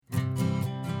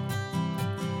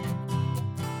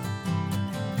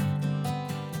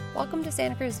Welcome to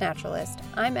Santa Cruz Naturalist.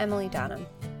 I'm Emily Donham.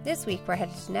 This week we're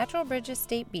headed to Natural Bridges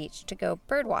State Beach to go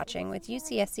bird watching with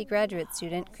UCSC graduate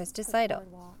student Christa Siedl.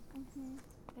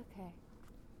 Okay.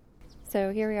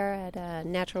 So here we are at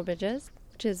Natural Bridges,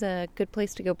 which is a good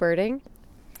place to go birding.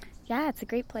 Yeah, it's a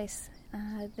great place.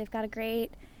 They've got a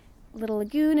great little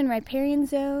lagoon and riparian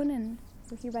zone, and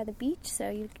we're here by the beach, so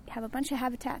you have a bunch of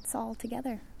habitats all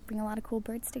together. Bring a lot of cool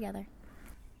birds together.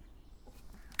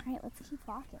 All right, let's keep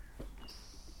walking.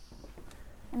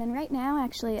 And then right now,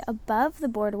 actually, above the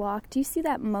boardwalk, do you see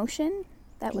that motion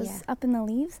that was up in the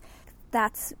leaves?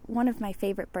 That's one of my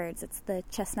favorite birds. It's the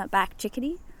chestnut-backed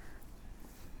chickadee.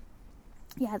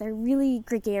 Yeah, they're really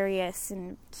gregarious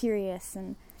and curious,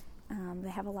 and they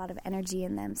have a lot of energy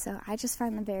in them. So I just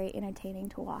find them very entertaining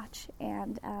to watch,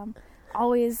 and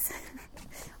always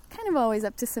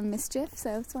up to some mischief.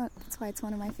 So that's why it's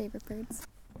one of my favorite birds.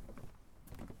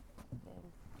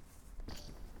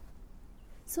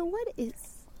 So what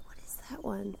is that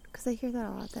one? Because I hear that a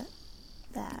lot.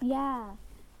 That. Yeah.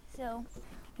 So,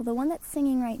 well, the one that's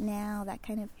singing right now, that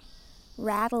kind of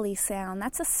rattly sound,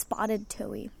 that's a spotted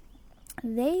towhee.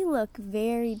 They look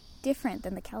very different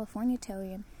than the California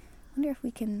towhee, and I wonder if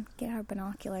we can get our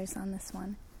binoculars on this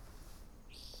one.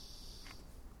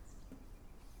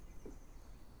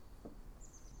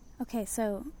 Okay,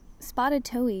 so spotted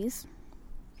towhees.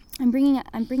 I'm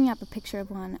bringing up a picture of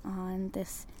one on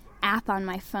this app on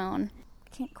my phone.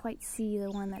 Can't quite see the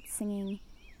one that's singing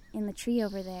in the tree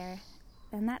over there,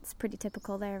 and that's pretty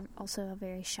typical. They're also a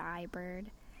very shy bird,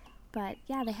 but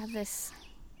yeah, they have this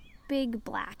big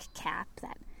black cap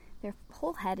that their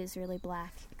whole head is really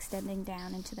black, extending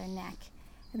down into their neck,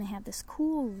 and they have this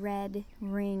cool red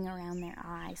ring around their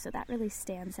eye, so that really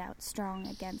stands out strong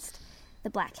against the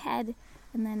black head.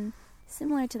 And then,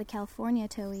 similar to the California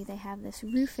towhee, they have this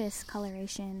rufous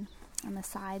coloration on the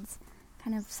sides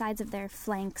of their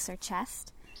flanks or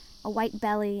chest, a white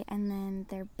belly, and then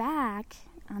their back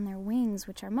on their wings,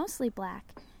 which are mostly black,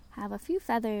 have a few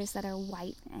feathers that are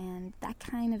white, and that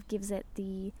kind of gives it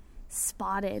the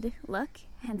spotted look,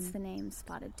 hence the name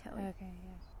spotted towhee. Okay,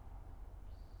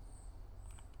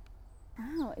 yeah.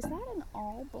 Oh, is that an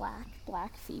all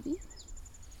black phoebe?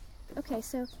 Okay,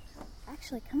 so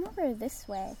actually come over this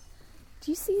way. Do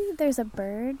you see there's a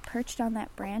bird perched on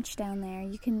that branch down there?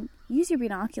 You can use your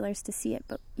binoculars to see it,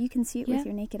 but you can see it with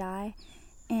your naked eye.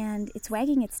 And it's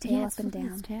wagging its tail up and down.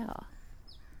 Its tail.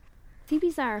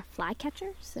 Phoebes are a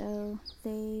flycatcher, so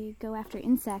they go after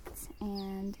insects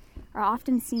and are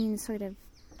often seen sort of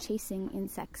chasing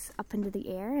insects up into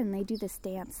the air, and they do this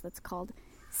dance that's called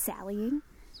sallying.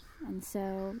 And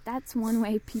so that's one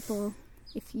way people,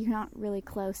 if you're not really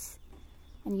close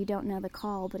and you don't know the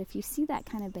call, but if you see that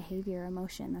kind of behavior or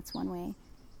motion, that's one way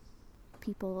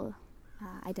people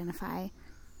identify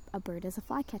a bird as a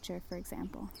flycatcher, for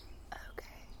example. Okay.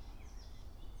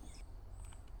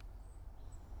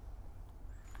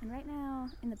 And right now,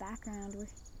 in the background, we're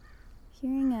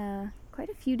hearing quite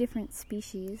a few different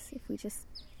species. If we just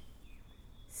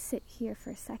sit here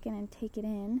for a second and take it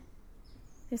in.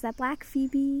 There's that black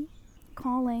phoebe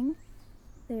calling.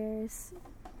 There's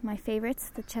my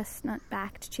favorites, the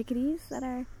chestnut-backed chickadees that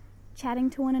are chatting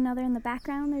to one another in the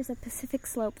background. There's a Pacific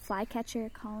slope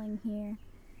flycatcher calling here.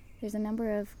 There's a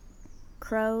number of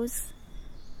crows,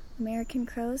 American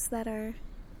crows, that are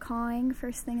cawing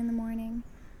first thing in the morning.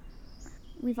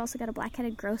 We've also got a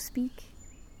black-headed grosbeak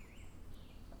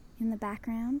in the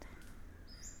background.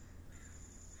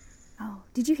 Oh,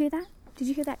 did you hear that? Did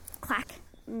you hear that clack?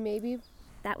 Maybe.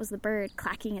 That was the bird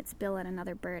clacking its bill at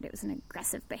another bird. It was an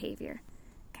aggressive behavior,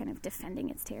 kind of defending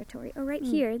its territory. Oh, right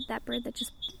here, that bird that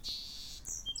just...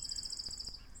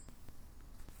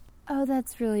 Oh,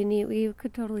 that's really neat. We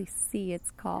could totally see its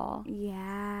call.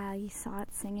 Yeah, you saw it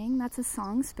singing. That's a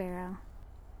song sparrow.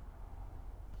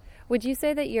 Would you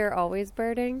say that you're always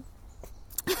birding?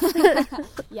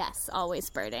 Yes, always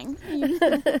birding.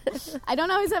 I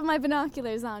don't always have my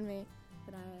binoculars on me,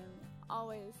 but I am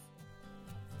always...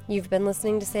 You've been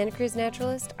listening to Santa Cruz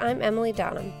Naturalist. I'm Emily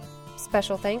Donham.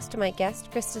 Special thanks to my guest,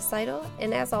 Christa Siedl,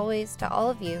 and as always, to all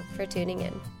of you for tuning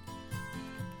in.